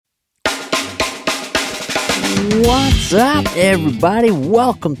What's up, everybody?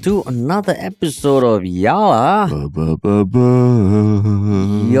 Welcome to another episode of Yala,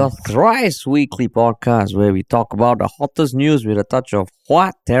 your thrice weekly podcast where we talk about the hottest news with a touch of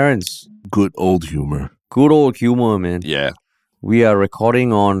what, Terrence? Good old humor. Good old humor, man. Yeah. We are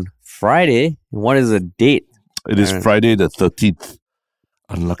recording on Friday. What is the date? It is Friday the 13th.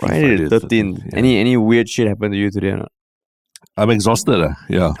 Unlucky Friday the 13th. Yeah. Any weird shit happened to you today or not? I'm exhausted.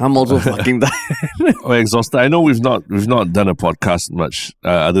 Yeah. I'm also fucking tired. I'm exhausted. I know we've not done a podcast much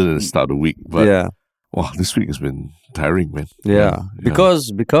other than the start of the week, but Yeah. wow, this week has been tiring, man. Yeah.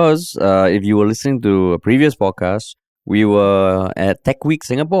 Because if you were listening to a previous podcast, we were at Tech Week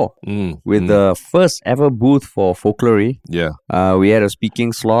Singapore with the first ever booth for folklore. Yeah. We had a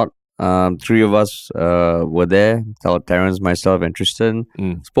speaking slot. Three of us were there. Terrence, myself, and Tristan.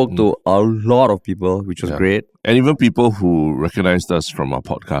 Spoke to a lot of people, which was great. And even people who recognized us from our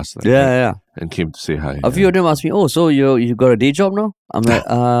podcast. Yeah. And came to say hi. A few of them asked me, "Oh, so you got a day job now?" I'm like,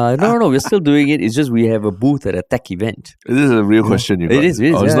 no, we're still doing it. It's just we have a booth at a tech event. This is a real question you got. It is.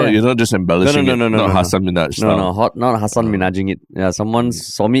 You're not just embellishing it. No. Hassan Minaj style. Not Hassan Minajing it. Yeah, someone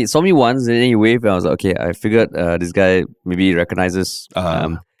saw me once, and then he waved, and I was like, okay, I figured this guy maybe recognizes.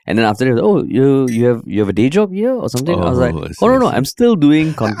 And then after that, you have a day job here or something? I was like, no, I'm still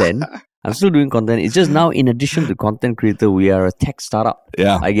doing content. It's just now, in addition to content creator, we are a tech startup.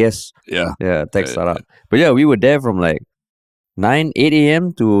 Yeah. I guess. Yeah. Yeah, tech startup. But yeah, we were there from like 8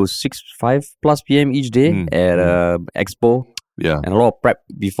 a.m. to 5 plus p.m. each day at Expo. Yeah. And a lot of prep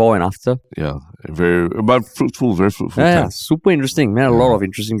before and after. Yeah. Very fruitful Yeah, time. super interesting. Met a lot of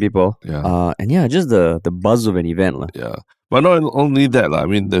interesting people. Yeah. And yeah, just the buzz of an event. Yeah. But not only that, I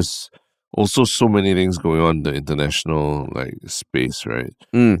mean, there's also so many things going on in the international space, right?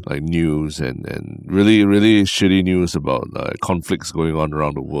 Like news and really, really shitty news about conflicts going on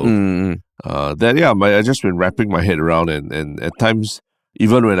around the world. I've just been wrapping my head around and at times,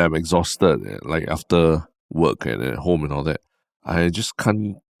 even when I'm exhausted, like after work and at home and all that, I just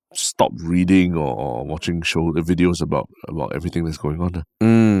can't stop reading or watching videos about everything that's going on.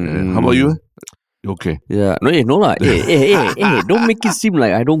 How about you? You okay? Yeah. No lah. Hey, don't make it seem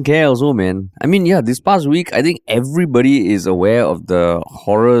like I don't care also, man. I mean, yeah, this past week, I think everybody is aware of the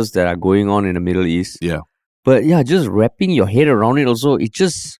horrors that are going on in the Middle East. Yeah. But yeah, just wrapping your head around it also, it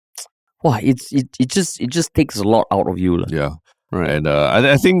just takes a lot out of you. Yeah. Right. And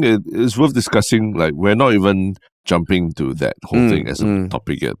I think it's worth discussing, we're not even jumping to that whole thing as a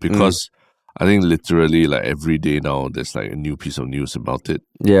topic yet, because I think literally every day now there's a new piece of news about it.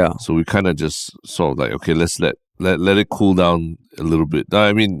 Yeah. So we kind of just sort of okay, let's let it cool down a little bit.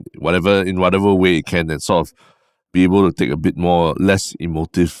 I mean, in whatever way it can, and sort of be able to take a bit more less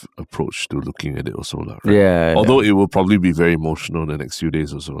emotive approach to looking at it also. Right? Yeah. Although it will probably be very emotional the next few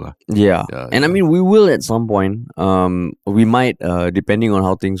days also. Yeah. And I mean, we will at some point. We might, depending on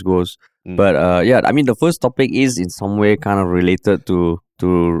how things goes. But I mean, the first topic is in some way kind of related to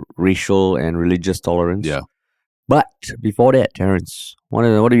racial and religious tolerance. Yeah. But before that, Terrence, what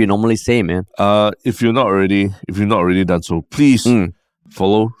do you normally say, man? If you've not already done so, please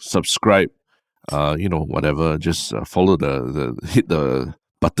follow, subscribe, whatever. Just follow hit the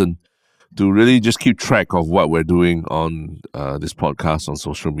button to really just keep track of what we're doing on this podcast on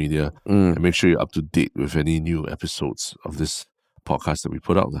social media, and make sure you're up to date with any new episodes of this podcast that we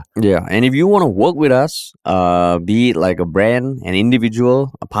put out there. Yeah, and if you want to work with us, be it like a brand, an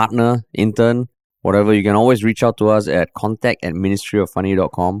individual, a partner, intern, whatever, you can always reach out to us at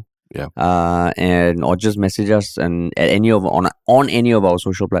contact@ministryoffunny.com. Yeah. Or just message us and at on any of our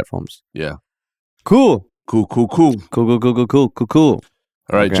social platforms. Yeah. Cool. Cool.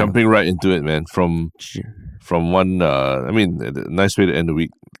 All right, jumping right into it, man. From one, a nice way to end the week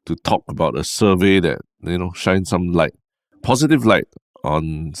to talk about a survey that shines some positive light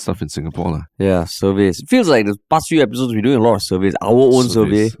on stuff in Singapore. Yeah, surveys. It feels like the past few episodes we're doing a lot of surveys. Our own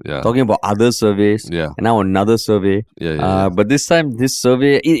survey, talking about other surveys, and now another survey. But this time, this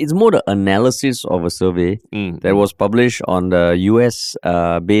survey, it's more the analysis of a survey that was published on the US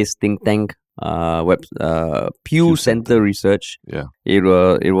based think tank Pew Center Research. Yeah, it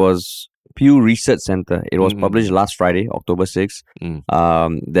was Pew Research Center. It was published last Friday, October 6th.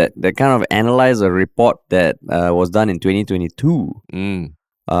 That kind of analyzed a report that was done in 2022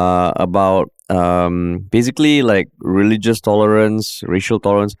 about basically religious tolerance, racial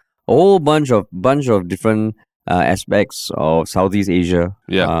tolerance, a whole bunch of different aspects of Southeast Asia.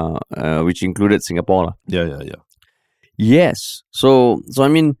 Which included Singapore. Yes. So I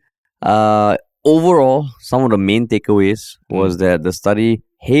mean, overall, some of the main takeaways was that the study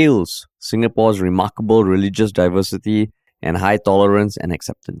hails Singapore's remarkable religious diversity and high tolerance and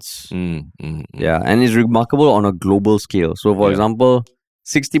acceptance. Yeah, and it's remarkable on a global scale. So, for example,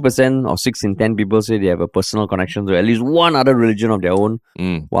 60% or 6 in 10 people say they have a personal connection to at least one other religion of their own,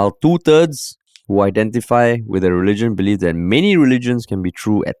 while 2/3 who identify with a religion believe that many religions can be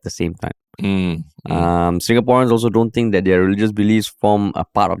true at the same time. Singaporeans also don't think that their religious beliefs form a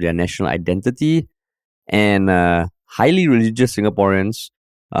part of their national identity, and highly religious Singaporeans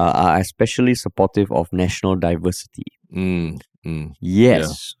are especially supportive of national diversity.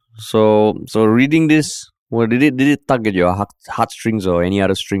 Yes. So reading this, well, did it tug at your heartstrings or any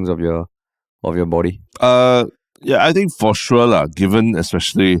other strings of your body? Yeah, I think for sure lah. Given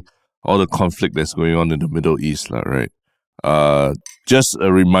especially all the conflict that's going on in the Middle East lah, right? Just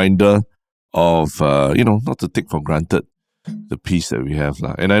a reminder of not to take for granted the peace that we have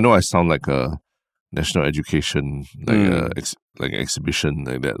lah. And I know I sound like a national education like exhibition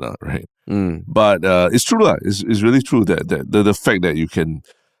like that lah, right? But it's true lah. It's really true that the fact that you can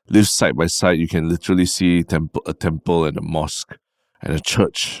live side by side, you can literally see a temple and a mosque and a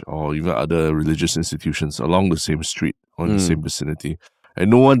church or even other religious institutions along the same street or in the same vicinity, and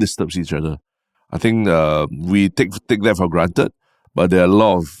no one disturbs each other. I think we take that for granted, but there are a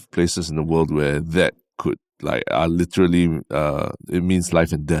lot of places in the world where that could are literally it means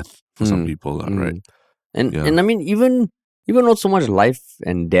life and death for some people, right? And I mean even not so much life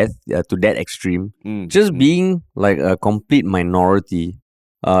and death to that extreme, just being like a complete minority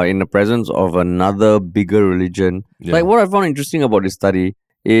in the presence of another bigger religion. Like what I found interesting about this study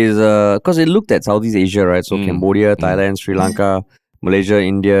is because it looked at Southeast Asia, right? So Cambodia, Thailand, Sri Lanka, Malaysia,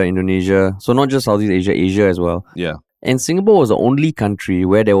 India, Indonesia. So not just Southeast Asia, Asia as well. Yeah. And Singapore was the only country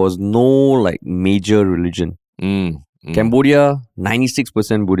where there was no major religion. Cambodia,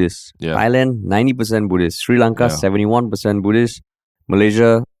 96% Buddhist. Thailand, 90% Buddhist. Sri Lanka, 71% Buddhist.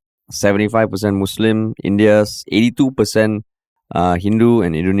 Malaysia, 75% Muslim. India, 82% Hindu,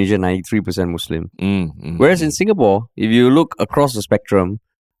 and Indonesia 93% Muslim. Whereas in Singapore, if you look across the spectrum,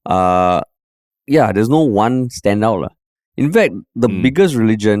 there's no one standout. In fact, the biggest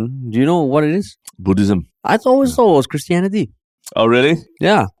religion, do you know what it is? Buddhism. I always thought it was Christianity. Oh, really?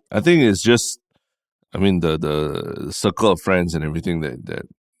 Yeah. I think it's just, the circle of friends and everything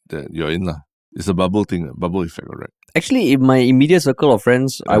that you're in. It's a bubble thing, bubble effect, right? Actually, in my immediate circle of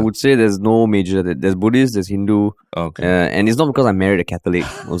friends, I would say there's no major. There's Buddhist, there's Hindu, and it's not because I married a Catholic.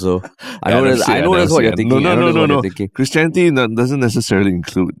 Also, I know that's what you're thinking. No. Christianity doesn't necessarily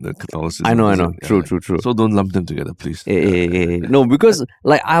include the Catholicism. I know. True. So don't lump them together, please. No, because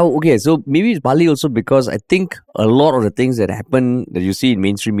so maybe it's partly also because I think a lot of the things that happen that you see in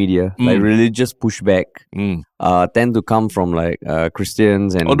mainstream media, like religious pushback, tend to come from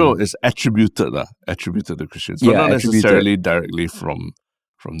Christians and. Although it's attributed to Christians, but not necessarily directly from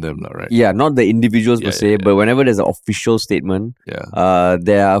them, right? Yeah, not the individuals per se, but whenever there's an official statement,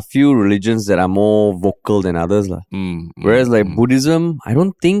 there are a few religions that are more vocal than others. Whereas Buddhism, I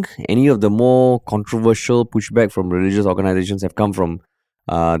don't think any of the more controversial pushback from religious organizations have come from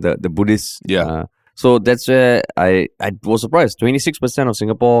the Buddhists. So that's where I was surprised. 26% of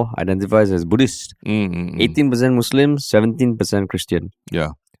Singapore identifies as Buddhist, 18% Muslim, 17% Christian.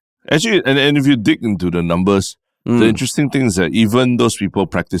 Yeah. Actually, and if you dig into the numbers, the interesting thing is that even those people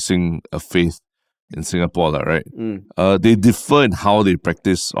practicing a faith in Singapore, right, they differ in how they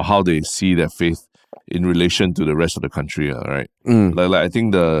practice or how they see their faith in relation to the rest of the country, right? I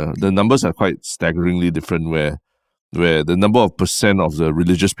think the numbers are quite staggeringly different where the number of percent of the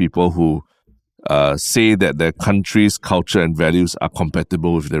religious people who say that their country's culture and values are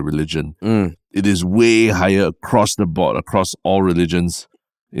compatible with their religion, it is way higher across the board, across all religions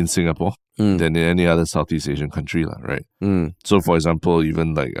in Singapore than in any other Southeast Asian country, right? So, for example,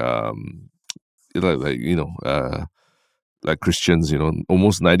 even like Christians,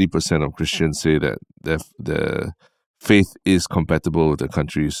 almost 90% of Christians say that their faith is compatible with the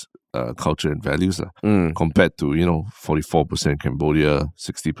country's culture and values, compared to 44% Cambodia,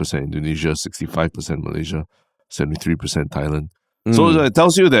 60% Indonesia, 65% Malaysia, 73% Thailand. So it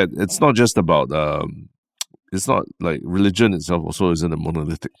tells you that it's not just about it's not like religion itself also isn't a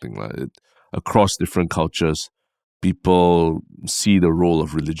monolithic thing. Across different cultures, people see the role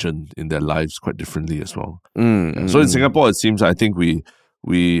of religion in their lives quite differently as well. So in Singapore, it seems I think we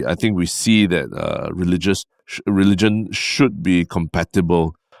see that religion should be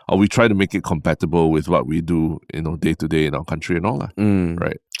compatible, or we try to make it compatible with what we do, day to day in our country and all that.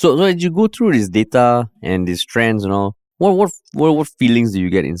 Right. So as you go through this data and these trends and all, what feelings do you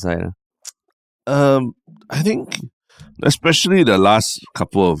get inside? I think especially the last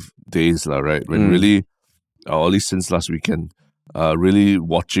couple of days, right, when really, or at least since last weekend, really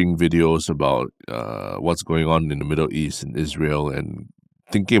watching videos about what's going on in the Middle East and Israel and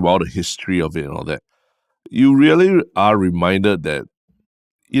thinking about the history of it and all that, you really are reminded that,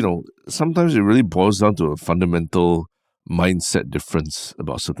 sometimes it really boils down to a fundamental mindset difference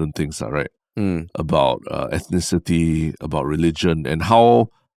about certain things, right? About ethnicity, about religion, and how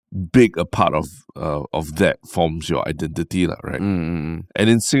big a part of that forms your identity, right? And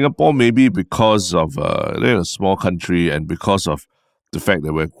in Singapore, maybe because of a small country and because of the fact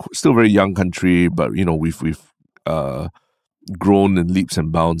that we're still a very young country, but we've grown in leaps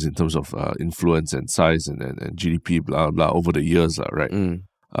and bounds in terms of influence and size and GDP, blah blah, over the years, right?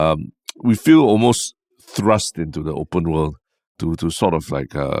 We feel almost thrust into the open world to sort of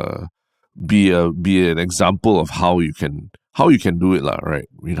like be an example of how you can do it, right?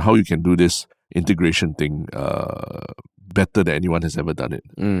 How you can do this integration thing better than anyone has ever done it.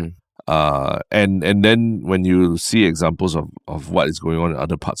 And then when you see examples of what is going on in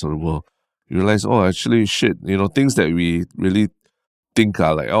other parts of the world, you realize, oh, actually, shit, things that we really think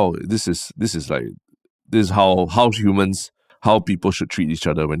are like, oh, this is how humans, how people should treat each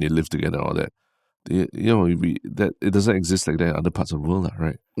other when they live together, all that. That it doesn't exist like that in other parts of the world,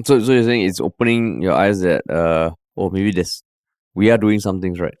 right? So you're saying it's opening your eyes that maybe we are doing some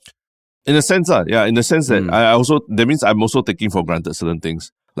things right. In a sense, in the sense that that means I'm also taking for granted certain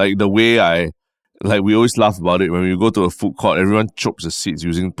things. Like the way we always laugh about it when we go to a food court, everyone chokes the seats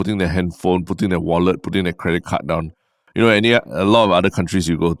putting their handphone, putting their wallet, putting their credit card down. A lot of other countries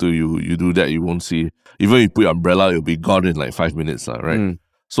you go to, you do that, you won't see. Even if you put your umbrella, it'll be gone in like 5 minutes, right?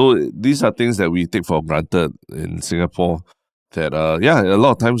 So these are things that we take for granted in Singapore that, a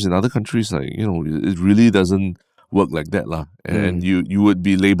lot of times in other countries, like, it really doesn't work like that, and you would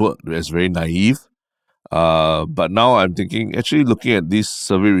be labeled as very naive. But now I'm thinking, actually looking at these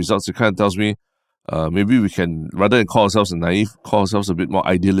survey results, it kind of tells me maybe we can, rather than call ourselves naive, call ourselves a bit more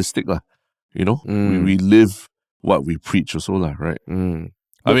idealistic, we live what we preach also, right?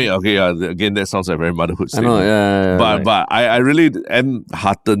 I mean, okay, again, that sounds like a very motherhood statement. I know, but I really am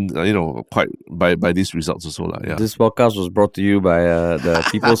heartened, quite by these results also, yeah. This podcast was brought to you by the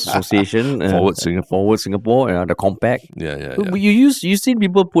People's Association, Forward Singapore, the Compact. Yeah. You seen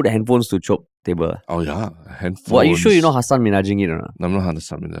people put handphones to choke table? Oh yeah, handphones. Well, are you sure you're not Hassan Minajing it or not? I'm not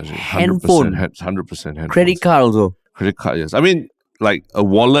Hassan Minajing. Handphone, 100% handphone. Credit card also. Credit card, yes. I mean, like a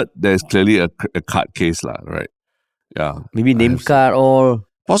wallet, there's clearly a card case, right? Yeah. Maybe name card or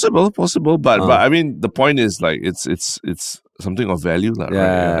possible, but I mean, the point is like it's something of value, right?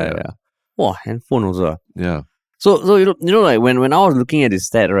 Yeah. Oh, handphone also. Yeah. So like when I was looking at this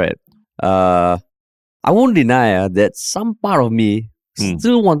stat, right? I won't deny that some part of me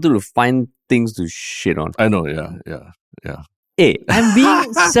still wanted to find things to shit on. I know, yeah. Hey, I'm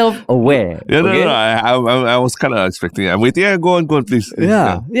being self-aware. Yeah, okay? No. I was kind of expecting it. I'm waiting. Yeah, go on, please.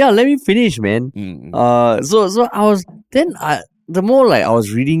 Yeah. Let me finish, man. So I was the more like I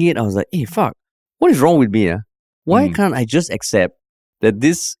was reading it, I was like, hey, fuck, what is wrong with me? Why can't I just accept that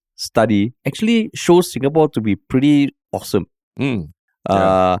this study actually shows Singapore to be pretty awesome? And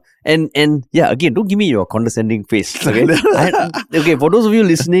again, don't give me your condescending face. Okay, okay. For those of you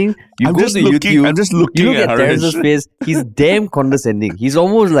listening, YouTube. I'm just looking. You look at Terence's face. He's damn condescending. He's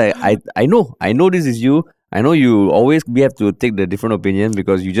almost like I know this is you. I know you always have to take the different opinion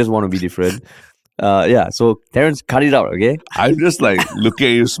because you just want to be different. So Terence, cut it out, okay? I'm just like looking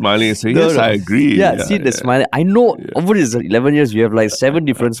at you smiling and saying, yes, I agree. See the smile. I know over these 11 years, you have like 7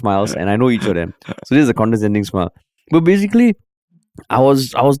 different smiles and I know each of them. So this is a condescending smile. But basically, I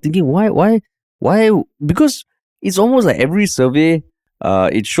was thinking, why? Because it's almost like every survey,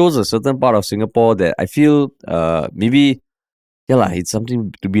 it shows a certain part of Singapore that I feel maybe, it's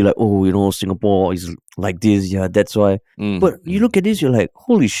something to be like, oh, Singapore is like this, that's why. But you look at this, you're like,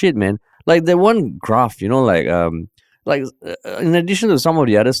 holy shit, man. Like that one graph, in addition to some of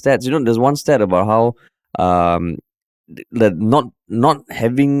the other stats, there's one stat about how that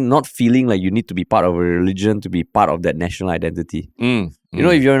not feeling like you need to be part of a religion to be part of that national identity. If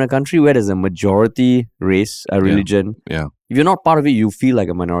you're in a country where there's a majority race, a religion, if you're not part of it, you feel like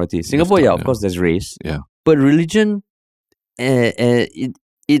a minority. Singapore, of course, there's race, but religion, it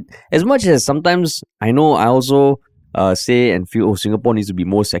as much as sometimes I know I also say and feel, Singapore needs to be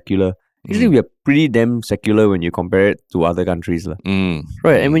more secular. Actually, we are pretty damn secular when you compare it to other countries. Right?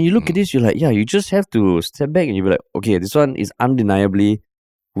 And when you look at this, you're like, you just have to step back and you'll be like, okay, this one is undeniably,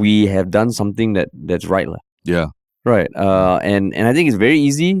 we have done something that's right. Yeah. Right. And I think it's very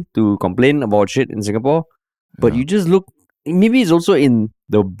easy to complain about shit in Singapore, but you just look, maybe it's also in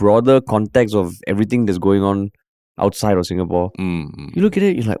the broader context of everything that's going on outside of Singapore. You look at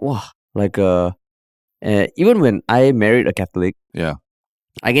it, you're like, wow, like even when I married a Catholic, Yeah.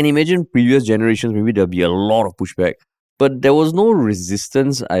 I can imagine previous generations, maybe there'll be a lot of pushback. But there was no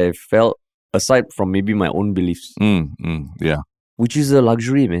resistance I felt aside from maybe my own beliefs. Yeah. Which is a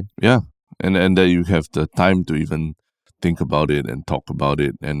luxury, man. Yeah. And that you have the time to even think about it and talk about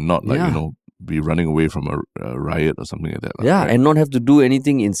it and not be running away from a riot or something like that. Yeah, right? and not have to do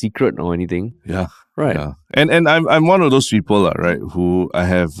anything in secret or anything. Yeah. Right. Yeah. And I'm one of those people, right, who I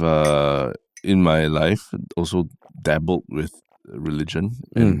have in my life also dabbled with religion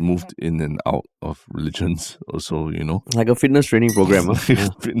and moved in and out of religions also, Like a fitness training program. Huh?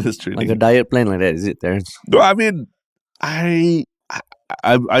 Fitness training. Like a diet plan like that, is it, Terence? No, I mean, I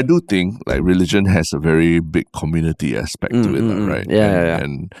do think like religion has a very big community aspect to it, right? Yeah.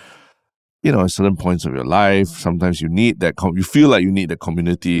 And at certain points of your life, sometimes you need that. You feel like you need that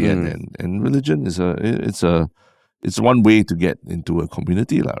community, and religion is it's one way to get into a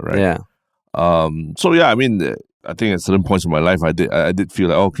community, right? Yeah. So yeah, I mean, I think at certain points of my life, I did feel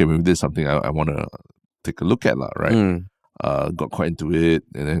like, okay, maybe there's something I want to take a look at, right? Got quite into it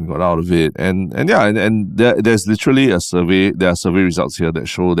and then got out of it, and there's literally a survey. There are survey results here that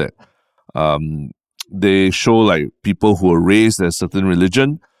show that they show like people who are raised in a certain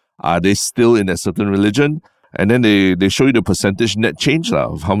religion, are they still in a certain religion, and then they show you the percentage net change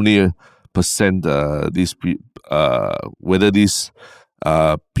of how many percent whether these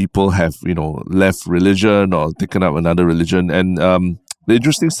people have left religion or taken up another religion. And the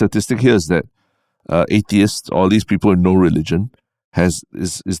interesting statistic here is that atheists, or these people with no religion, is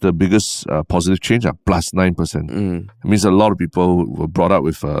the biggest positive change, plus 9%. It means a lot of people were brought up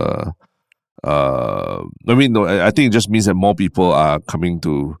with I think it just means that more people are coming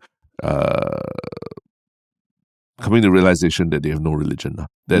to the realization that they have no religion,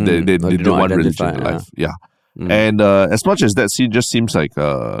 that they don't want religion in life. Yeah. And as much as that just seems like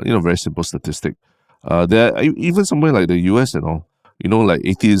very simple statistic, there even somewhere like the US and all, like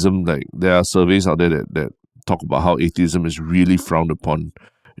atheism, like there are surveys out there that talk about how atheism is really frowned upon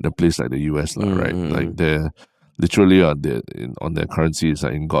in a place like the US, right? Like they're literally on their currency is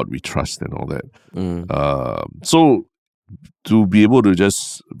like, in God we trust and all that. So to be able to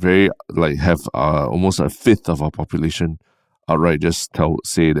just have almost a fifth of our population outright just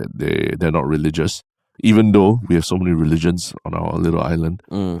say that they're not religious, even though we have so many religions on our little island.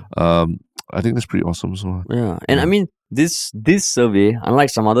 I think that's pretty awesome. So yeah, and I mean this survey, unlike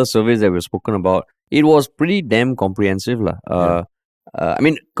some other surveys that we've spoken about, it was pretty damn comprehensive, I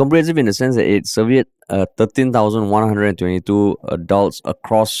mean, comprehensive in the sense that it surveyed 13,122 adults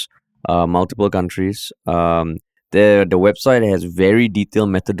across multiple countries. The website has very detailed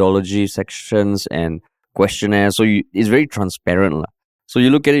methodology sections and questionnaires, so it's very transparent. So you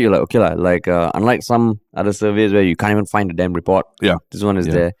look at it, you're like, okay, unlike some other surveys where you can't even find the damn report, this one is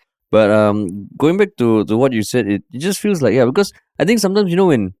there. But going back to what you said, it just feels like, because I think sometimes,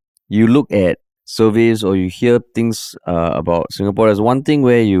 when you look at surveys or you hear things about Singapore, there's one thing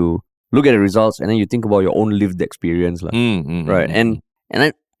where you look at the results and then you think about your own lived experience. Right? And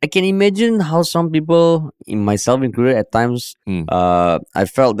I can imagine how some people, myself included, at times, I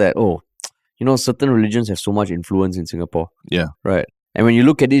felt that, certain religions have so much influence in Singapore. Yeah. Right. And when you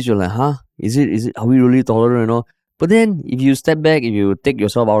look at this, you're like, is it, are we really tolerant and all? But then if you step back, if you take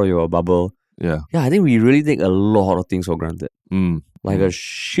yourself out of your bubble, I think we really take a lot of things for granted. Like a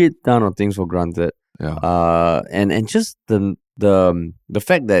shit ton of things for granted. Yeah. And just the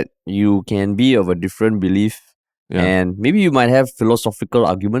fact that you can be of a different belief, and maybe you might have philosophical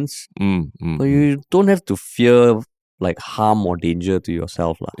arguments, but you don't have to fear like harm or danger to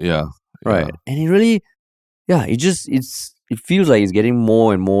yourself. Yeah. Right. And it really, it feels like it's getting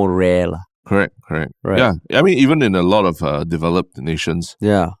more and more rare. Correct. Right. Yeah. I mean, even in a lot of developed nations,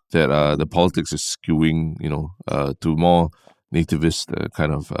 that the politics is skewing, to more nativist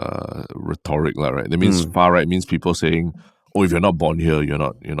kind of rhetoric, right? That means far right means people saying, "Oh, if you're not born here, you're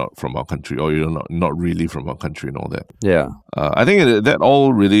not from our country, or you're not really from our country," and all that. Yeah. I think that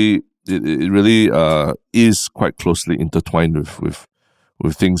all really it really is quite closely intertwined with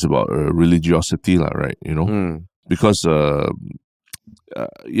things about religiosity, right? Because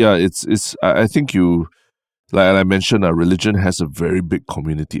it's I think you, like I mentioned, religion has a very big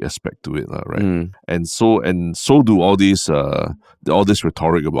community aspect to it, right? And so do all this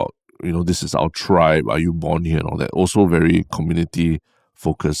rhetoric about, this is our tribe, are you born here, and all that. Also very community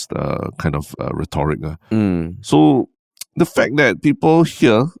focused kind of rhetoric. So the fact that people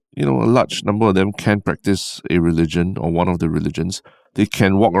here, a large number of them can practice a religion or one of the religions, they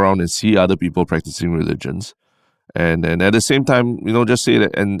can walk around and see other people practicing religions. And at the same time, just say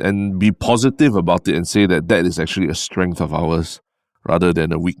that and be positive about it and say that is actually a strength of ours. rather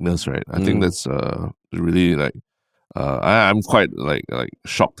than a weakness, right? I think that's really like I'm quite like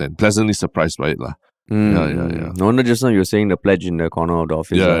shocked and pleasantly surprised by it, lah. Yeah. No wonder just now you were saying the pledge in the corner of the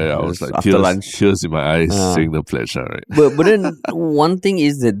office. Yeah. I was like after lunch. tears in my eyes saying the pledge, right? But then one thing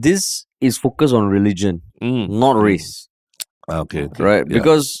is that this is focused on religion, not race. Okay. Right? Yeah.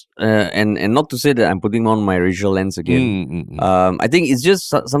 Because and not to say that I'm putting on my racial lens again. I think it's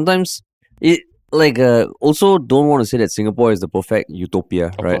just sometimes it also don't want to say that Singapore is the perfect utopia,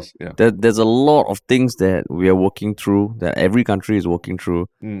 of right? Course, yeah. There's a lot of things that we are working through, that every country is working through.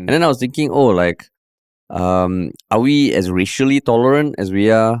 And then I was thinking, are we as racially tolerant as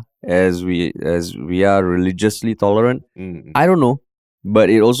we are religiously tolerant? I don't know, but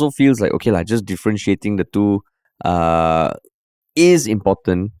it also feels like just differentiating the two is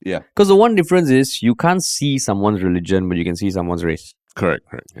important. Yeah, because the one difference is you can't see someone's religion, but you can see someone's race. Correct.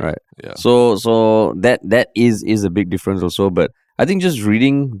 Yeah. Right. Yeah. So that is a big difference also. But I think just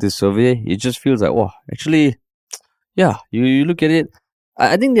reading this survey, it just feels like, actually, yeah. You look at it.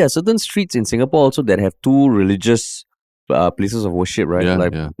 I think there are certain streets in Singapore also that have two religious places of worship,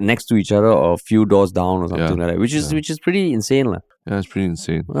 right? Next to each other or a few doors down or something like that, which is pretty insane, lah. Yeah, it's pretty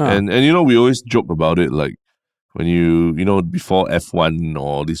insane. And we always joke about it, like when before F1 or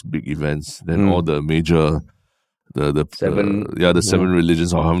all these big events, then all the major the seven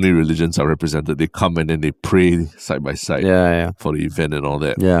religions, or how many religions are represented, they come and then they pray side by side for the event and all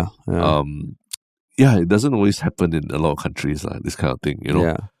that. It doesn't always happen in a lot of countries, this kind of thing,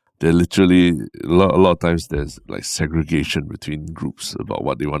 They're literally a lot of times there's like segregation between groups about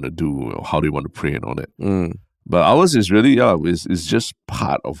what they want to do or how they want to pray and all that. But ours is really it's just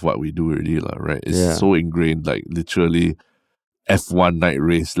part of what we do really, right? It's so ingrained, like literally F1 night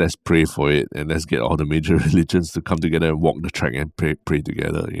race, let's pray for it and let's get all the major religions to come together and walk the track and pray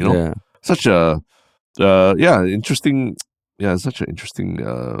together, Such a interesting such an interesting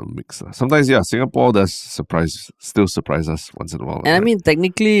mix. Sometimes Singapore does still surprise us once in a while. And I mean,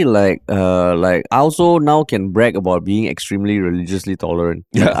 technically, like I also now can brag about being extremely religiously tolerant.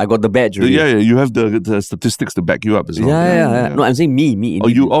 Yeah, I got the badge already. Yeah, you have the statistics to back you up as well. Yeah. No, I'm saying me.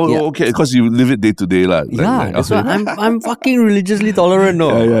 Okay, because you live it day to day, like. That's why I'm fucking religiously tolerant.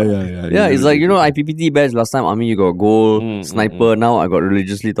 No. Yeah. It's like IPPT badge last time. You got gold, sniper. Now I got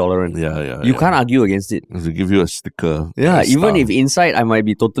religiously tolerant. You can't argue against it. They give you a sticker. Yeah. Even if inside I might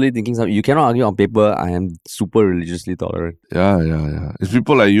be totally thinking something, you cannot argue on paper. I am super religiously tolerant. Yeah. It's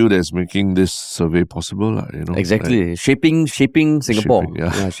people like you that's making this survey possible, Exactly, like, shaping Singapore.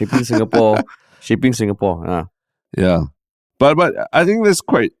 Shaping Singapore. Shaping Singapore. Yeah, but I think that's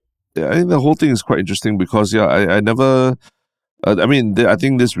quite. I think the whole thing is quite interesting because I never. I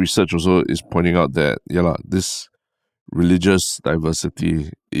think this research also is pointing out that this religious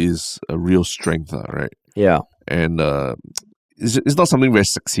diversity is a real strength, right? Yeah. And it's not something very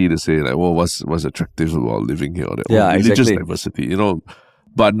sexy to say, like, what's attractive about living here? Or that. Religious diversity,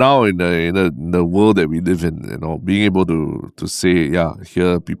 But now in the world that we live in, being able to say,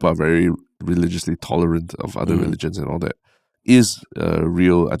 here people are very religiously tolerant of other religions and all that is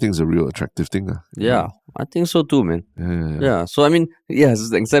I think it's a real attractive thing. Yeah, I think so too, man. Yeah. So I mean,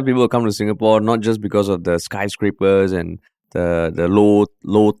 except people come to Singapore not just because of the skyscrapers and the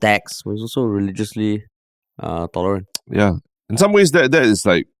low tax, but it's also religiously tolerant. Yeah, in some ways that is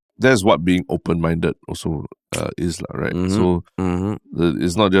like that's what being open-minded also is, right? So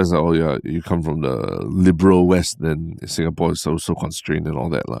it's not just you come from the liberal West, then Singapore is so constrained and all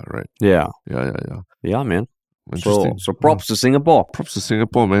that, right? Yeah, man. So props to Singapore. Props to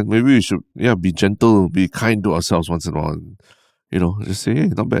Singapore, man. Maybe we should be gentle, be kind to ourselves once in a while. And, just say, hey,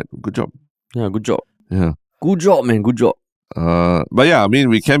 not bad, good job. Yeah, good job. Yeah, good job, man. Good job. But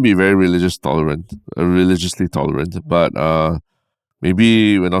we can be very religiously tolerant, but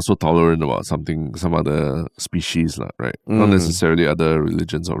maybe we're not so tolerant about some other species, right? Not necessarily other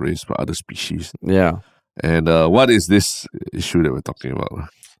religions or race, but other species. Yeah. And what is this issue that we're talking about?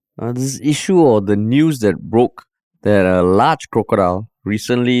 This issue or the news that broke that a large crocodile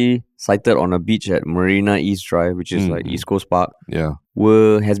recently sighted on a beach at Marina East Drive, which is like East Coast Park,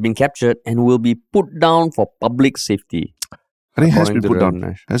 has been captured and will be put down for public safety. I think it has been put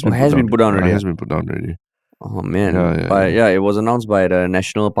down. Has been put down already. Oh man! It was announced by the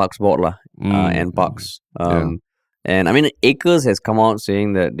National Parks Board, NParks. And I mean, Acres has come out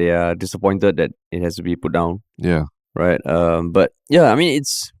saying that they are disappointed that it has to be put down. Yeah. Right. But I mean,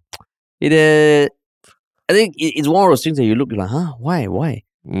 I think it's one of those things that you look like, why?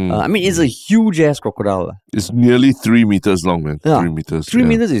 I mean, it's a huge ass crocodile. It's nearly 3 meters long, man. 3 meters. 3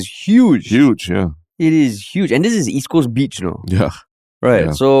 meters is huge. Huge, yeah. It is huge. And this is East Coast Beach, no? Yeah. Right.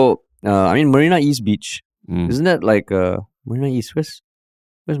 Yeah. So, I mean, Marina East Beach, isn't that like Marina East. Where's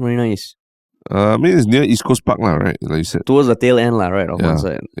Marina East? I mean, it's near East Coast Park, right? Like you said. Towards the tail end, right? Of one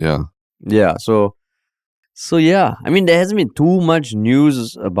side. Yeah. So yeah. I mean, there hasn't been too much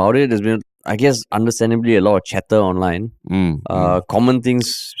news about it. There's been, I guess, understandably, a lot of chatter online. Common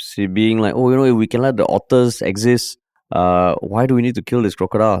things being like, if we can let the otters exist, why do we need to kill this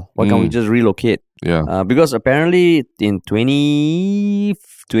crocodile? Why can't we just relocate? Yeah. Because apparently in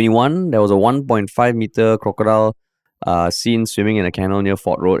 2021, there was a 1.5 meter crocodile seen swimming in a canal near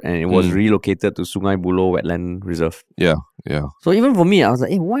Fort Road, and it was relocated to Sungai Buloh Wetland Reserve. Yeah. So even for me, I was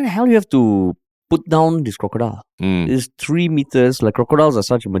like, hey, why the hell do you have to put down this crocodile? It's 3 meters. Like, crocodiles are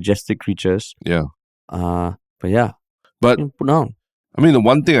such majestic creatures. Yeah. But put down. I mean, the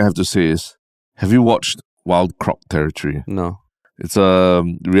one thing I have to say is, have you watched Wild Croc Territory? No. It's a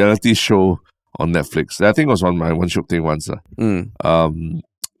reality show on Netflix. I think it was on my One Shop thing once.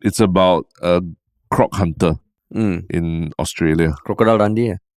 It's about a croc hunter in Australia. Crocodile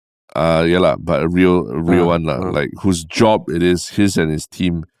Dundee. But a real one, like whose job it is, his and his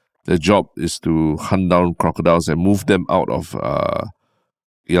team. Their job is to hunt down crocodiles and move them out of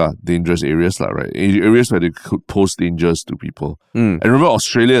dangerous areas, right? Areas where they could pose dangers to people. And remember,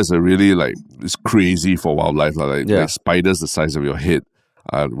 Australia is it's crazy for wildlife, like spiders the size of your head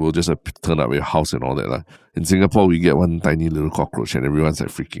will just turn up at your house and all that. In Singapore, we get one tiny little cockroach and everyone's like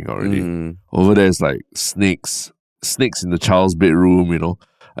freaking out already. Over there, it's like snakes in the child's bedroom,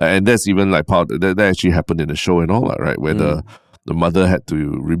 and that's even like that actually happened in the show and all that, right? Where the mother had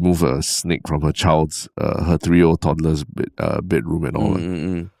to remove a snake from her child's, her 3-year-old toddler's bedroom and all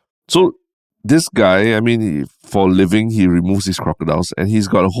that. So this guy, I mean, for a living, he removes these crocodiles, and he's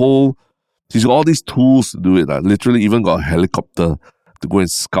got all these tools to do it. Literally, even got a helicopter to go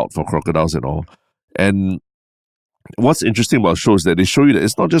and scout for crocodiles and all. And what's interesting about the show is that they show you that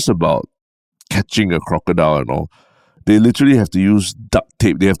it's not just about catching a crocodile and all. They literally have to use duct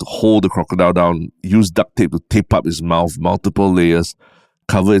tape. They have to hold the crocodile down, use duct tape to tape up its mouth, multiple layers,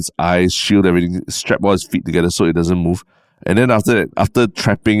 cover its eyes, shield everything, strap all its feet together so it doesn't move. And then after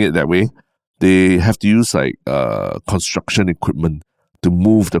trapping it that way, they have to use construction equipment to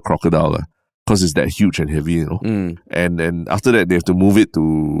move the crocodile because it's that huge and heavy, And then after that, they have to move it to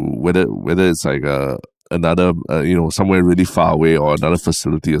whether it's like another, somewhere really far away or another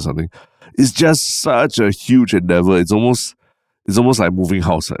facility or something. It's just such a huge endeavor. It's almost like moving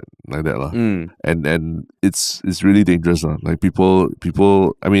house like that. And it's really dangerous. Like people,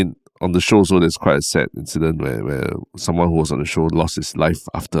 I mean, on the show, so there's quite a sad incident where someone who was on the show lost his life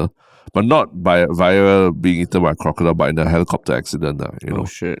after, but not via being eaten by a crocodile, but in a helicopter accident. Oh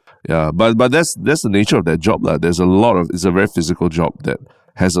shit. Yeah, but that's the nature of that job. There's it's a very physical job that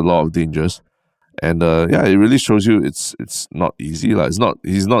has a lot of dangers. And it really shows you it's not easy. He's not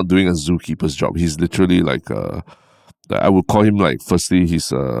doing a zookeeper's job. He's literally I would call him firstly,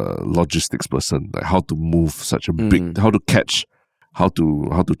 he's a logistics person, like how to move such a big, how to catch, how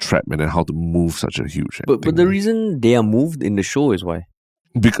to trap, and then how to move such a huge. But the reason they are moved in the show is why?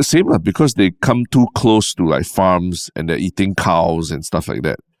 Because they come too close to farms and they're eating cows and stuff like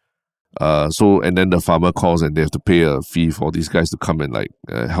that. And then the farmer calls and they have to pay a fee for these guys to come and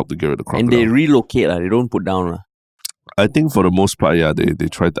help to get rid of the crocodile. And they relocate, they don't put down. I think for the most part, they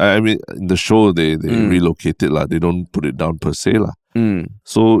try. I mean, in the show they relocate it. They don't put it down per se.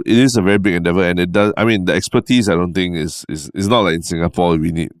 So it is a very big endeavor, and it does. I mean, the expertise I don't think is not like in Singapore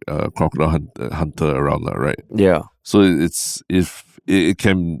we need a crocodile hunter around, right? Yeah. So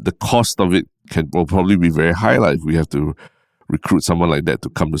the cost of it will probably be very high. If we have to recruit someone like that to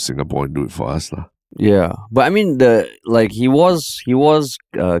come to Singapore and do it for us. Yeah, but I mean, he was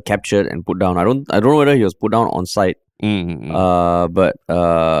captured and put down. I don't know whether he was put down on site. But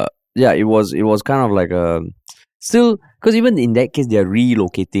it was kind of like a still, because even in that case they are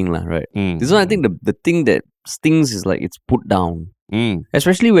relocating, right? This one, I think the thing that stings is it's put down,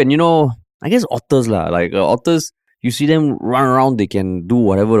 especially when I guess otters otters, you see them run around, they can do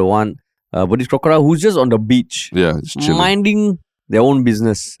whatever they want. But this crocodile who's just on the beach, minding their own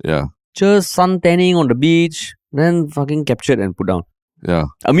business, just sun tanning on the beach, then fucking captured and put down. Yeah.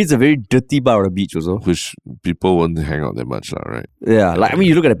 I mean, it's a very dirty part of the beach also. Which people won't hang out that much, right? Yeah. I mean,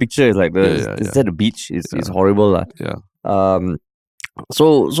 you look at the picture, it's is that the beach? It's horrible. Yeah.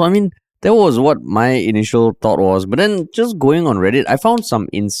 So I mean, that was what my initial thought was. But then just going on Reddit, I found some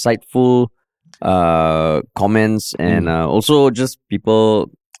insightful comments and also just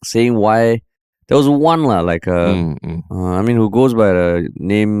people saying why. There was one I mean, who goes by the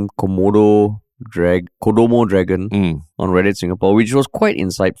name Komodo Dragon on Reddit Singapore, which was quite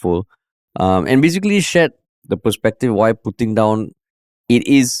insightful, and basically shared the perspective why putting down it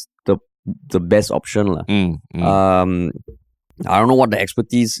is the the best option lah. I don't know what the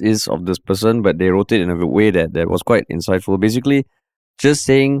expertise is of this person, but they wrote it in a way that was quite insightful. Basically, just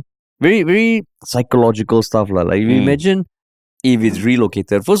saying very, very psychological stuff lah. Like, if you imagine if it's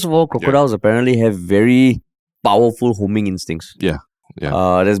relocated. First of all, crocodiles apparently have very powerful homing instincts. Yeah.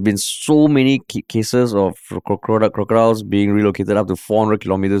 There's been so many cases of crocodiles being relocated up to 400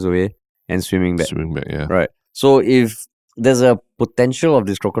 kilometers away and swimming back. Yeah. Right. So if there's a potential of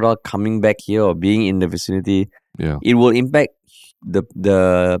this crocodile coming back here or being in the vicinity, it will impact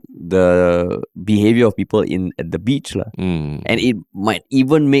the behavior of people at the beach lah. And it might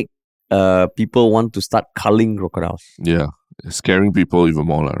even make people want to start culling crocodiles. Yeah. Scaring people even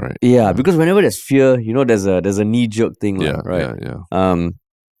more lah, right? Yeah, because whenever there's fear, there's a knee-jerk thing lah, right? And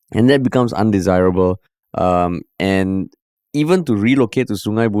that becomes undesirable. And even to relocate to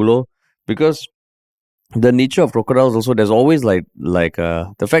Sungai Buloh, because the nature of crocodiles also, there's always like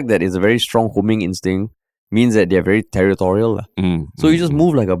the fact that it's a very strong homing instinct means that they're very territorial. So you just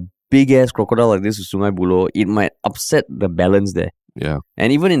move like a big ass crocodile like this to Sungai Buloh, it might upset the balance there. Yeah.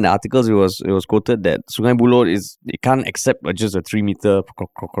 And even in the articles, it was quoted that Sungai Buloh it can't accept just a 3-meter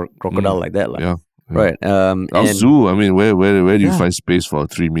crocodile like that. Yeah. Right. Our zoo, I mean, where do you find space for a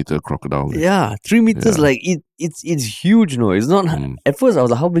 3-meter crocodile? Yeah, 3 meters, like it's huge, no? It's not. At first, I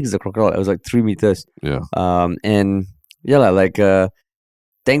was like, how big is the crocodile? I was like 3 meters. Yeah. And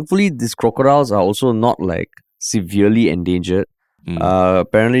thankfully, these crocodiles are also not like severely endangered.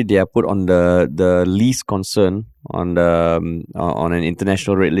 Apparently, they are put on the least concern on an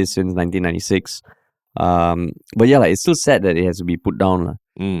international red list since 1996. But it's still sad that it has to be put down.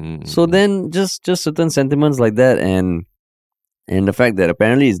 So then just certain sentiments like that and the fact that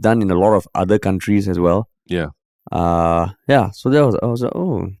apparently it's done in a lot of other countries as well. Yeah. So that I was like,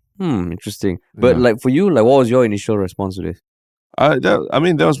 oh, interesting. But like for you, like what was your initial response to this?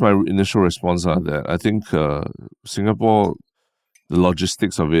 That was my initial response that I think Singapore, the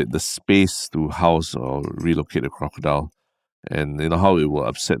logistics of it, the space to house or relocate a crocodile, and how it will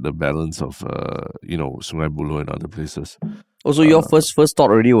upset the balance of Sungai Buloh and other places. Also, your first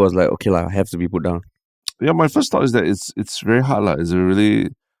thought already was like, okay, I have to be put down. Yeah, my first thought is that it's very hard lah. It's a really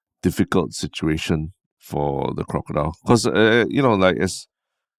difficult situation for the crocodile because like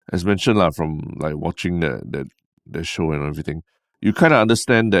as mentioned lah, from like watching the show and everything, you kind of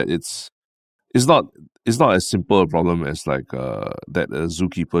understand that it's not as simple a problem as like that a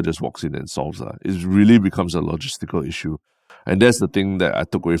zookeeper just walks in and solves that. It really becomes a logistical issue, and that's the thing that I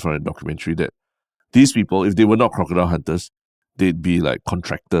took away from the documentary. That these people, if they were not crocodile hunters, they'd be like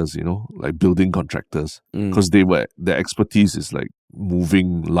contractors, like building contractors, because their expertise is like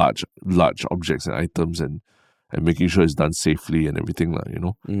moving large objects and items and making sure it's done safely and everything,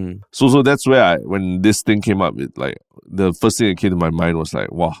 So that's where when this thing came up, the first thing that came to my mind was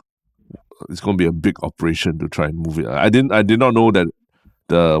like, wow, it's going to be a big operation to try and move it. I did not know that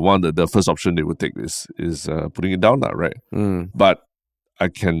the first option they would take is putting it down now, right? But I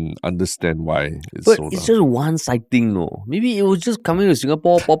can understand why it's so But it's just one sighting, no? Maybe it was just coming to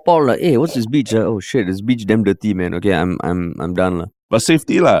Singapore, pop out like, hey, what's this beach? Oh shit, this beach damn dirty, man. Okay, I'm done lah. But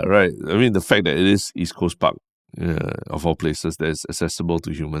safety lah, right? I mean, the fact that it is East Coast Park, of all places, that is accessible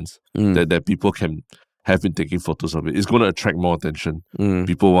to humans, that people can have been taking photos of it, it's going to attract more attention.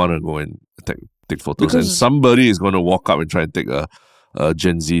 People want to go and take photos, and somebody is going to walk up and try and take a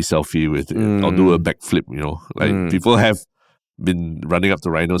Gen Z selfie with it, or do a backflip. People have been running up to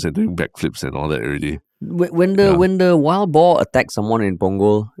rhinos and doing backflips and all that already. When the wild boar attacked someone in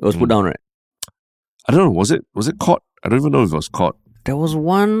Punggol, it was put down, right? I don't know. Was it caught? I don't even know if it was caught. There was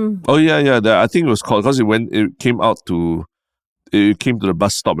one. Oh yeah. I think it was caught because it came to the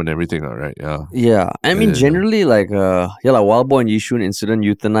bus stop and everything, right? Yeah. Yeah. I mean, generally, like wild boar in Yishun incident,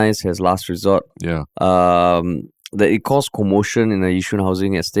 euthanize as last resort. Yeah. That it caused commotion in the Yishun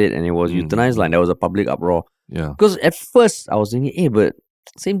housing estate, and it was euthanized. Like there was a public uproar. Yeah. Because at first I was thinking, hey, but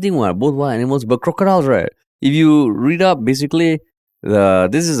same thing, both wild animals, but crocodiles, right? If you read up, basically,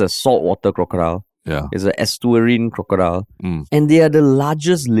 this is a saltwater crocodile. Yeah. It's an estuarine crocodile. And they are the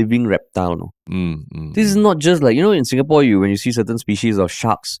largest living reptile. No? This is not just like, in Singapore, when you see certain species of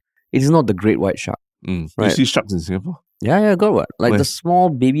sharks, it is not the great white shark. Right? You see sharks in Singapore? Yeah, got what? Like the small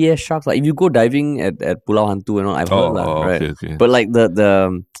baby ass sharks. Like if you go diving at Pulau Hantu, I've heard that, right? Okay. But like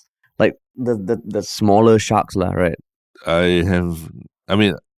the smaller sharks, right? I've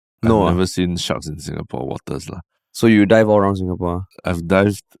never seen sharks in Singapore waters. So you dive all around Singapore? I've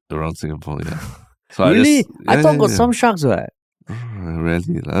dived around Singapore, yeah. So really? I thought got some sharks, right?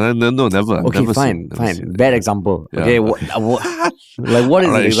 Really? No, never. Okay, never fine. Bad example. Yeah. Okay, what is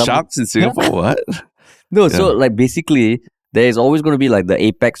the example? Sharks in Singapore, what? No, so like basically, there is always going to be like the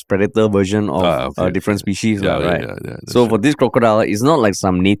apex predator version of a different species, right? Yeah, so for this crocodile, it's not like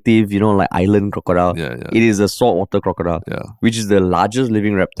some native, like island crocodile. It is a saltwater crocodile, which is the largest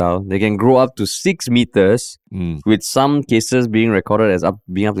living reptile. They can grow up to 6 meters, with some cases being recorded as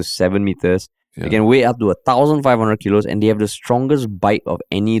being up to 7 meters. They can weigh up to 1,500 kilos, and they have the strongest bite of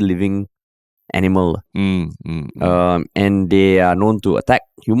any living animal. And they are known to attack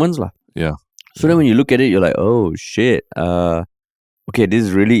humans, lah. Yeah. So then when you look at it, you're like, oh shit, okay, this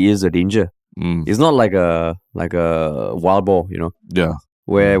really is a danger. It's not like a wild boar, Yeah.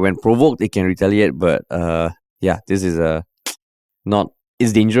 where when provoked it can retaliate, but this is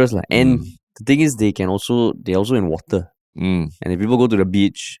it's dangerous, lah. And the thing is, they're also in water, and if people go to the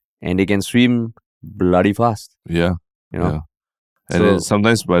beach and they can swim bloody fast. Yeah. And then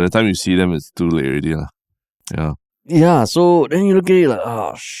sometimes by the time you see them, it's too late already, lah. Yeah. Yeah, so then you look at it like,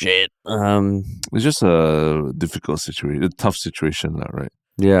 oh shit. It's just a difficult situation, a tough situation, right?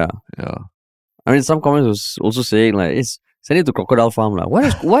 Yeah. Yeah. I mean, some comments was also saying like, send it to Crocodile Farm. Like,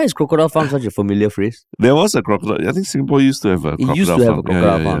 why is Crocodile Farm such a familiar phrase? There was a crocodile. I think Singapore used to have a crocodile farm. Have a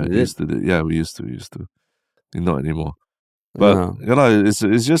crocodile farm. We used to. Not anymore. But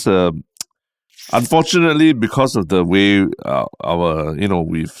it's just unfortunately, because of the way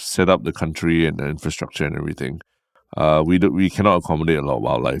we've set up the country and the infrastructure and everything, we cannot accommodate a lot of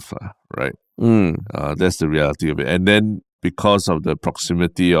wildlife, right? That's the reality of it. And then because of the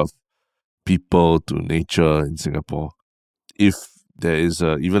proximity of people to nature in Singapore, if there is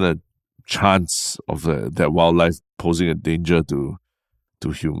even a chance of that wildlife posing a danger to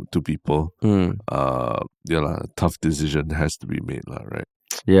people, a tough decision has to be made, right?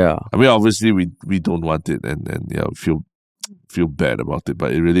 Yeah. I mean, obviously we don't want it, and feel bad about it,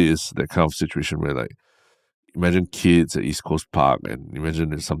 but it really is that kind of situation where, like, imagine kids at East Coast Park, and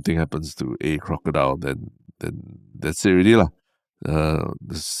imagine if something happens to a crocodile, then that's it really, lah. The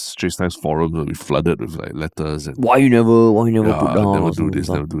Straits Times forum will be flooded with like letters and why you never put down, never do this,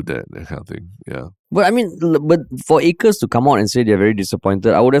 never do that kind of thing. Yeah. But I mean, for Acres to come out and say they're very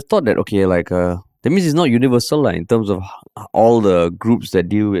disappointed, I would have thought that that means it's not universal, in terms of all the groups that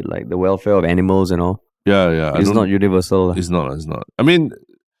deal with like the welfare of animals and all. Yeah. It's not universal. It's not. I mean,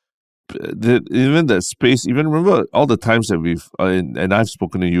 even that space. Even remember all the times that we've and I've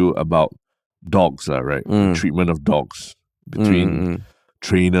spoken to you about dogs, right? The treatment of dogs between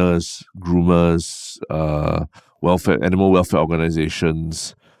trainers, groomers, animal welfare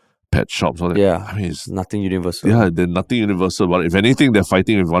organizations, pet shops, all that. Yeah, I mean, it's nothing universal. Yeah, there's nothing universal about it. If anything, they're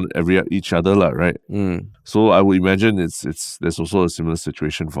fighting with each other, right? So I would imagine there's also a similar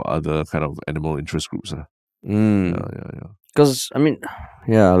situation for other kind of animal interest groups. Yeah. Because I mean,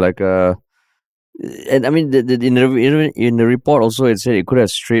 and I mean, in the report also it said it could have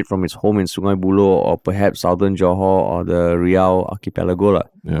strayed from its home in Sungai Buloh or perhaps southern Johor or the Riau archipelago.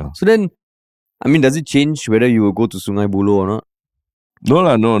 Yeah. So then, I mean, does it change whether you will go to Sungai Buloh or not?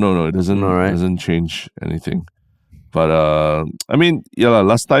 No. It doesn't. Right. It doesn't change anything. But I mean,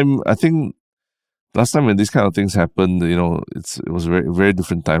 last time when these kind of things happened, it was a very, very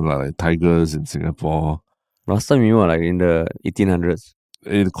different time, like tigers in Singapore. Last time you were like in the 1800s.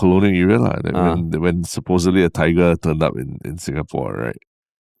 In the colonial era, when supposedly a tiger turned up in Singapore, right?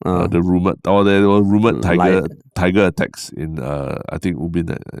 There were rumored tiger attacks in I think Ubin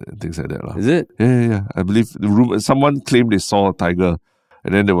and things like that. Is it? Yeah. I believe someone claimed they saw a tiger,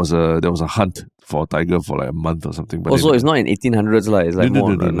 and then there was a hunt for a tiger for like a month or something. But also, it's not in 1800s, it's like more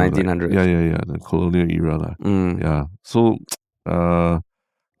 1900s. Yeah, the colonial era. Yeah. So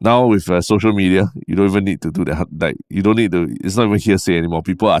now with social media, you don't even need to do that. Like, you don't need to. It's not even hearsay anymore.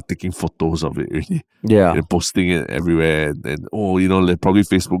 People are taking photos of it already. Yeah, and posting it everywhere. And there probably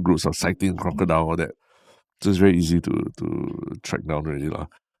Facebook groups are citing crocodile or that. So it's very easy to track down already, lah.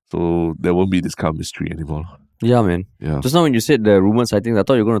 So there won't be this kind of mystery anymore. Yeah, man. Yeah. Just now when you said the rumored sightings, I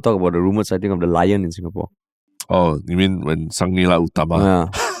thought you were going to talk about the rumored sighting of the lion in Singapore. Oh, you mean when Sang Nila Utama? Yeah.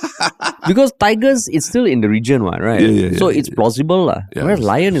 Because tigers, it's still in the region, right? Yeah. So it's plausible, lah. Yeah, whereas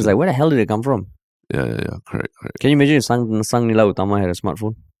lion is like, where the hell did it come from? Yeah. Correct. Can you imagine if Sang Nila Utama had a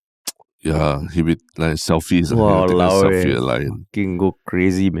smartphone? Yeah, he'd be like selfies. Wow, selfie with a lion. Fucking go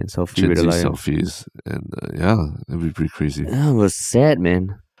crazy, man. Selfie with a lion. Selfies. And that'd be pretty crazy. Yeah, it was sad,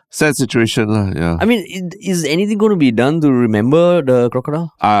 man. Sad situation, lah. Yeah. I mean, is anything going to be done to remember the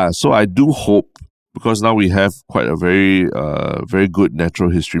crocodile? So I do hope, because now we have quite a very, very good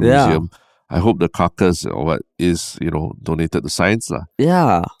natural history museum. I hope the carcass or what is, donated to science, lah.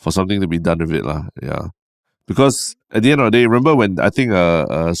 Yeah. For something to be done with it, lah. Yeah. Because at the end of the day, remember when I think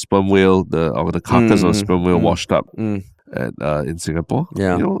a sperm whale, the carcass of a sperm whale washed up, in Singapore.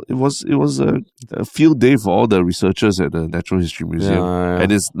 Yeah. It was a field day for all the researchers at the Natural History Museum.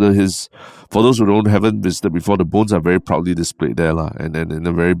 And his for those who haven't visited before, the bones are very proudly displayed there, and in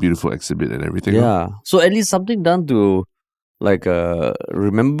a very beautiful exhibit and everything. Yeah. So at least something done to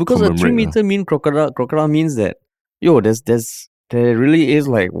remember, because a 3 meter mean crocodile means that there really is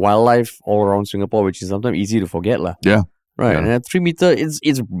like wildlife all around Singapore, which is sometimes easy to forget lah. Yeah. Right. Yeah. And at 3 meter,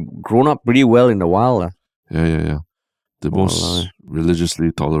 it's grown up pretty well in the wild lah. Yeah. The most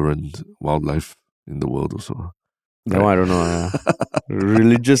religiously tolerant wildlife in the world also. No, I don't know.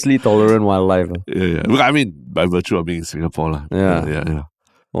 Religiously tolerant wildlife. Yeah. I mean, by virtue of being in Singapore lah. Yeah.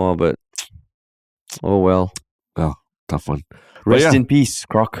 Oh, but well. Well, tough one. Rest in peace,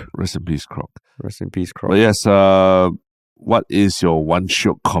 Croc. Rest in peace, Croc. Rest in peace, Croc. But yes, what is your one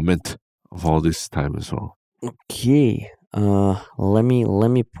short comment of all this time as well? Okay. Let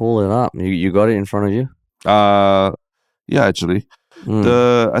me pull it up. You got it in front of you? Yeah, actually.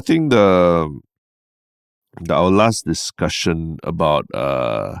 I think our last discussion about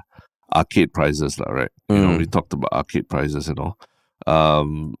arcade prizes, right? We talked about arcade prizes and all.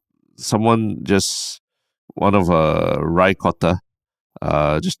 One of Rai Kota,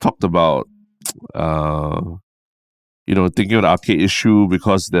 just talked about thinking of the arcade issue,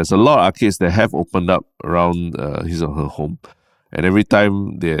 because there's a lot of arcades that have opened up around his or her home, and every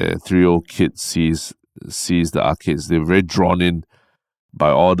time their 3-year-old kid sees the arcades, they're very drawn in by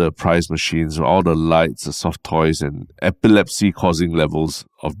all the prize machines, all the lights, the soft toys, and epilepsy-causing levels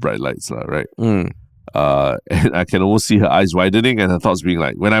of bright lights, right? And I can almost see her eyes widening and her thoughts being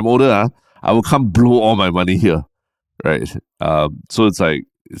like, when I'm older, I will come blow all my money here, right? So it's like,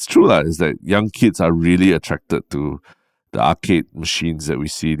 it's true lah. It's that young kids are really attracted to the arcade machines that we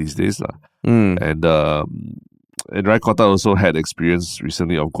see these days lah. And Rai Kota also had experience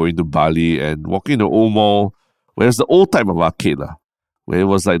recently of going to Bali and walking the old mall, where it's the old type of arcade lah, where it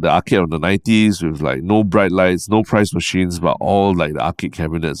was like the arcade of the 90s with like no bright lights, no prize machines, but all like the arcade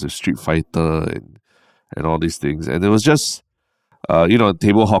cabinets with Street Fighter and all these things. And it was just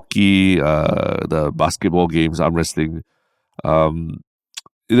table hockey, the basketball games, arm wrestling.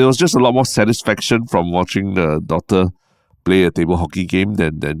 There was just a lot more satisfaction from watching the daughter play a table hockey game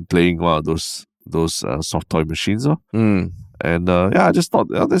than playing one of those soft toy machines. And I just thought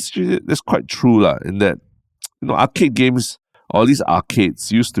that's quite true lah, in that arcade games, all these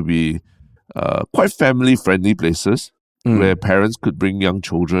arcades used to be quite family friendly places where parents could bring young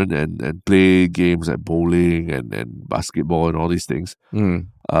children and play games like bowling and basketball and all these things.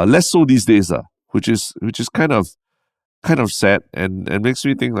 Less so these days, which is kind of sad and makes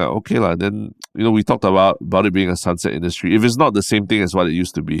me think like, okay lah, then we talked about it being a sunset industry. If it's not the same thing as what it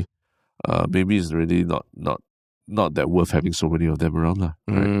used to be, maybe it's really not that worth having so many of them around lah.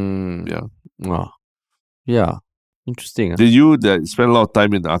 Right? Yeah. Wow. Yeah. Interesting. Did you spend a lot of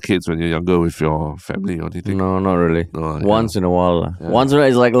time in the arcades when you're younger with your family or anything? No, not really. Once in a while. Yeah. Once in a while,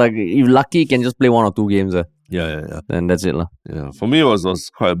 it's like if lucky, you can just play 1 or 2 games. Yeah. Then that's it. Yeah. For me, it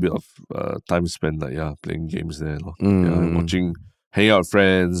was quite a bit of time spent playing games there. Watching, hanging out with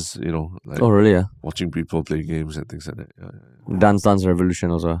friends, oh, really? Watching people play games and things like that. Yeah. Dance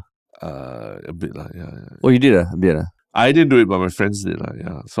Revolution also? A bit yeah. Oh, you did a bit? I didn't do it, but my friends did.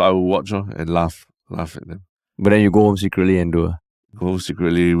 Yeah. So I would watch and laugh at them. But then you go home secretly and do it. Go home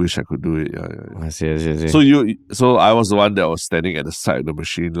secretly, wish I could do it. Yeah. I see. So I was the one that was standing at the side of the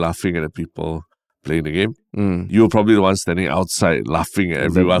machine, laughing at the people playing the game. You were probably the one standing outside, laughing at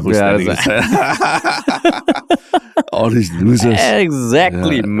everyone who's standing inside. All these losers.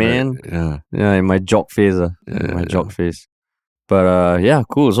 Exactly, man. Yeah, in my jock phase. Jock phase. But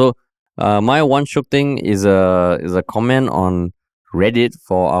cool. So my one shook thing is a comment on Reddit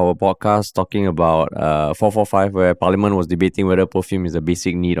for our podcast talking about 445, where Parliament was debating whether perfume is a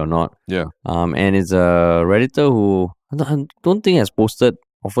basic need or not. Yeah. And it's a Redditor who I don't think has posted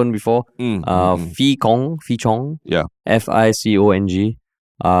often before. Fee Chong. Yeah. FICONG.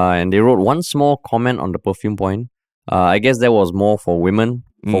 And they wrote one small comment on the perfume point. I guess that was more for women,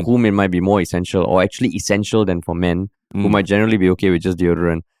 for whom it might be more essential, or actually essential than for men, who might generally be okay with just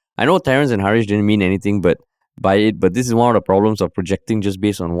deodorant. I know Terrence and Harish didn't mean anything by it, but this is one of the problems of projecting just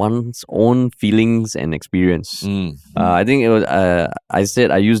based on one's own feelings and experience. I think it was I said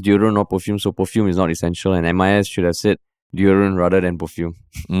I use deodorant, not perfume, so perfume is not essential, and MIS should have said deodorant rather than perfume.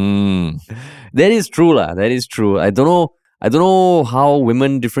 That is true lah. That is true. I don't know how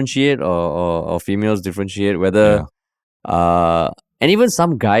women differentiate or females differentiate, whether and even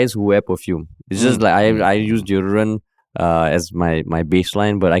some guys who wear perfume. It's just like I use deodorant as my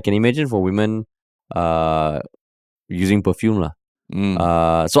baseline, but I can imagine for women using perfume lah.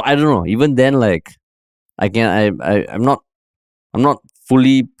 So I don't know. Even then, like I'm not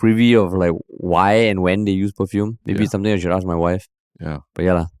fully privy of like why and when they use perfume. Maybe it's something I should ask my wife. Yeah. But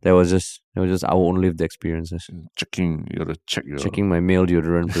yeah, that was just our own lived experiences. You gotta checking my male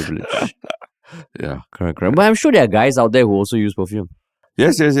deodorant privilege. Yeah. Correct. But I'm sure there are guys out there who also use perfume.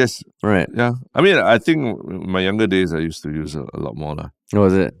 Yes. Right. Yeah. I mean, I think in my younger days I used to use a lot more. Oh,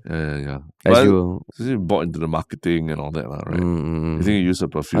 was it? Yeah. As you bought into the marketing and all that, right? I think you use a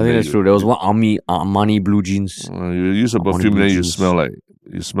perfume. I think that's true. There was one Armani blue jeans. You use a perfume, then you smell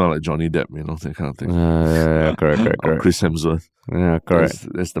like Johnny Depp, that kind of thing. Correct. Or Chris Hemsworth. Yeah, correct.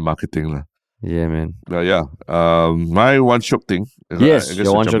 That's the marketing, lah. Yeah, man. My one shock thing. Yes, I guess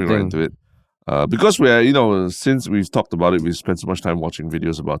your one jumping shock right thing. into it. Because we're, since we've talked about it, we've spent so much time watching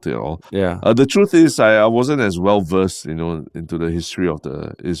videos about it all. Yeah. The truth is, I wasn't as well versed, into the history of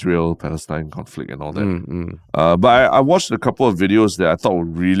the Israel-Palestine conflict and all that. But I watched a couple of videos that I thought were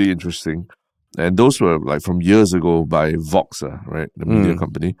really interesting. And those were like from years ago by Vox, right? The media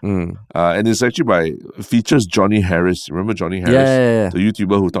company. And it's actually features Johnny Harris. Remember Johnny Harris? Yeah. The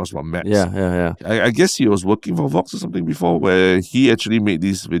YouTuber who talks about maps. Yeah. I guess he was working for Vox or something before, where he actually made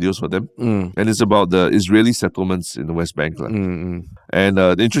these videos for them. And it's about the Israeli settlements in the West Bank. And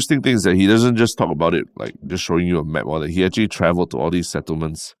the interesting thing is that he doesn't just talk about it, like just showing you a map. He actually traveled to all these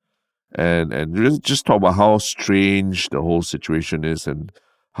settlements and really just talk about how strange the whole situation is and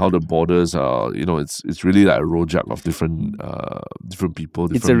how the borders are, it's really like a rojak of different people,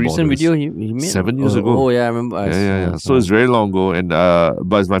 different It's a recent borders. video he made? 7 years ago. Oh, yeah, I remember. Yeah. So it's very long ago, and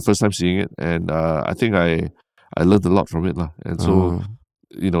but it's my first time seeing it, and I think I learned a lot from it. And so,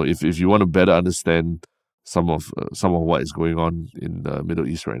 if you want to better understand some of what is going on in the Middle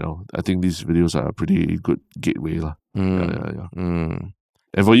East right now, I think these videos are a pretty good gateway. Yeah.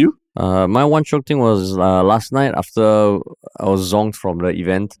 And for you? My one shock thing was last night after I was zonked from the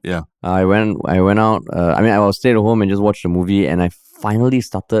event. Yeah. I went out. I was stayed at home and just watched the movie, and I finally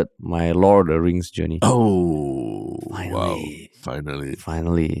started my Lord of the Rings journey. Oh, finally! Wow.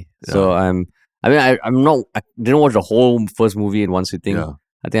 Finally. Yeah. So I didn't watch the whole first movie in one sitting. Yeah.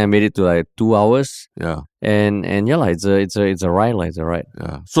 I think I made it to like 2 hours. Yeah. And it's a ride. It's a ride.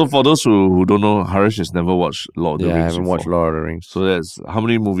 Yeah. So for those who don't know, Harish has never watched Lord of the Rings. I haven't watched Lord of the Rings. So that's how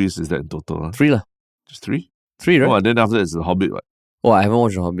many movies is that in total? 3 lah. Just 3? 3, right? Oh, and then after that it's The Hobbit, right? Oh, I haven't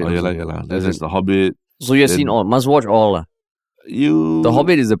watched The Hobbit. Oh, yeah. Then there's The Hobbit. So you've seen all. Must watch all lah. The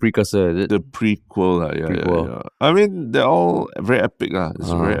Hobbit is the precursor, is it? The prequel, yeah. I mean, they're all very epic, It's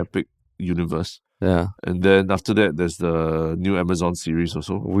a very epic universe. Yeah. And then after that, there's the new Amazon series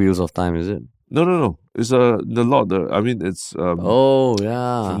also. Wheels of Time, is it? No. It's the Lord. It's oh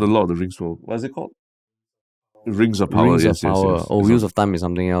yeah, from the Lord of the Rings world. What is it called? Rings of Power. Yes. Oh, Wheels of Time is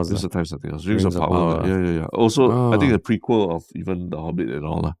something else. Wheels of Time is something else. Rings of Power. Yeah. Also, I think a prequel of even The Hobbit and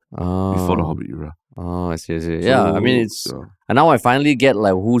all before the Hobbit era. Oh, I see. Yeah, I mean and now I finally get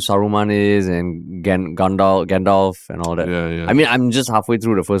like who Saruman is and Gandalf and all that. Yeah. I mean, I'm just halfway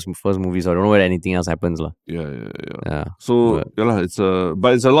through the first movie, so I don't know whether anything else happens lah. Yeah. So it's a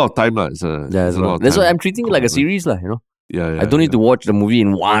lot of time lah. It's a lot of time. That's why I'm treating it like a series lah. Yeah. I don't need to watch the movie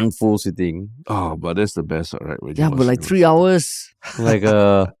in one full sitting. Oh, but that's the best, right? Yeah, but like 3 hours, like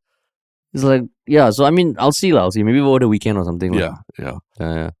it's like So I mean, I'll see. Maybe over the weekend or something. Yeah.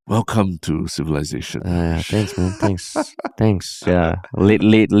 Welcome to civilization. Thanks, man. Thanks. Yeah.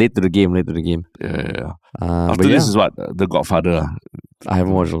 Late to the game. Yeah. After this is what The Godfather. I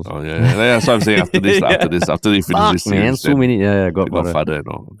haven't watched those. Oh yeah. That's what I'm saying. After they finish this series, man, so many. Godfather and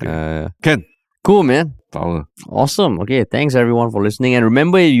all. Okay. Ken. Cool, man. Power. Awesome. Okay, thanks everyone for listening. And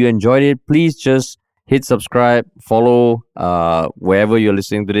remember, if you enjoyed it, please just hit subscribe, follow wherever you're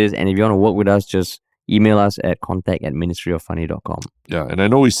listening to this. And if you want to work with us, just email us at contact@ministryoffunny.com. Yeah, and I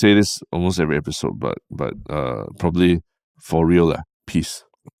know we say this almost every episode, but probably for real, peace.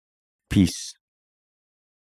 Peace.